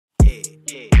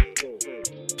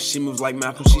She moves like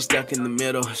Malcolm, she stuck in the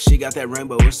middle. She got that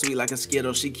rainbow, it's sweet like a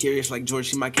Skittle. She curious like George,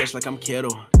 she might catch like I'm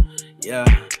Kittle. Yeah,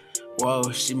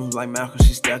 whoa, she moves like Malcolm,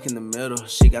 she stuck in the middle.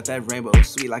 She got that rainbow, it's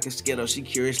sweet like a Skittle. She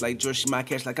curious like George, she might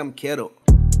catch like I'm Kittle.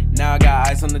 Now I got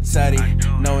eyes on the tutty.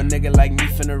 Know a nigga like me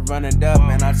finna run it up,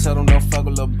 and I told him don't fuck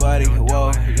with little buddy.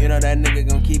 Whoa, you know that nigga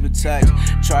gon' keep it touch.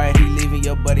 Try it, he leaving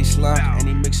your buddy slump, and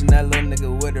he mixing that little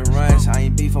nigga with the runs. I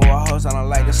ain't beefing with hoes, I don't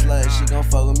like the sluts. She gon'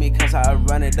 fuck with me cause I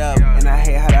run it up, and I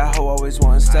hate how that hoe always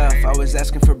want stuff. I was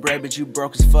asking for bread, but you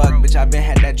broke as fuck. Bitch, I been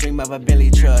had that dream of a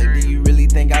Bentley truck. Do you really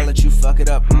think I let you fuck it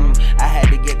up? I had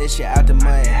to get this shit out the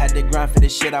mud. Had to grind for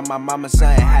this shit on my mama's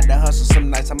son. Had to hustle some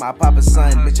nights on my papa's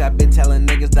son. Bitch, I been telling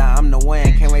niggas that I'm the one.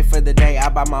 Can't wait for the day I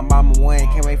buy my mama one.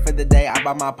 Can't wait for the day I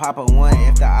buy my papa one.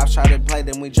 If the ops try to play,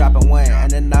 then we dropping one.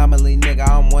 An anomaly, nigga,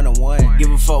 I'm 1-on-1.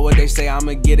 Give a fuck what they say,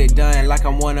 I'ma get it done. Like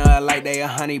I'm one of her, like they a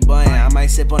honey bun. I might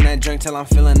sip on that drink till I'm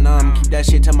feeling numb. Keep that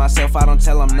shit to myself, I don't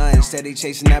tell them nothing. Steady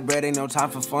chasing that bread, ain't no time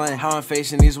for fun. How I'm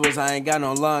facing these woods, I ain't got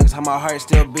no lungs. How my heart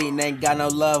still beating, ain't got no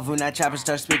love. When that chopper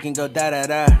start speaking, go da da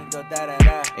da.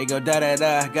 It go da da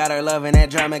da. Got her loving that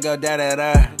drama, go da da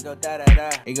da.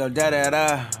 It go da da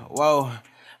da. Whoa.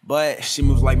 But she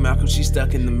moves like Malcolm, she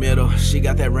stuck in the middle. She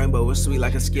got that rainbow, it's sweet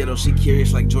like a Skittle. She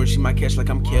curious like George, she might catch like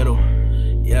I'm Kittle.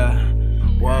 Yeah,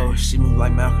 whoa, she moves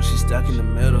like Malcolm, she stuck in the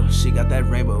middle. She got that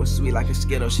rainbow, it's sweet like a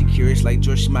Skittle. She curious like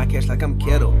George, she might catch like I'm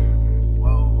Kittle.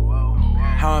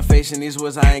 How I'm facing these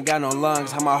woods, I ain't got no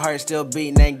lungs. How my heart still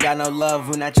beating, ain't got no love.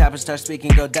 When that chopper start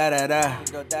speaking, go da da da.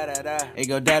 It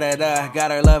go da da da.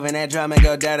 Got her loving that drum, it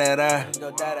go da da da.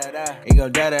 It go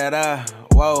da da da.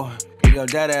 Whoa, it go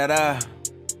da da da.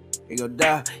 It go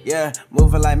da, yeah,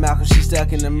 moving like Malcolm, she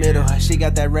stuck in the middle. She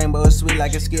got that rainbow, it's sweet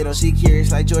like a Skittle. She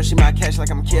curious like George, she might catch like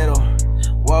I'm Kittle.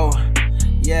 Whoa,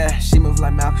 yeah, she moves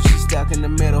like Malcolm, she stuck in the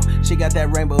middle. She got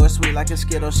that rainbow, it's sweet like a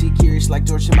Skittle. She curious like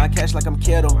George, she might catch like I'm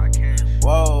Kittle.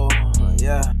 Whoa,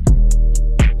 yeah.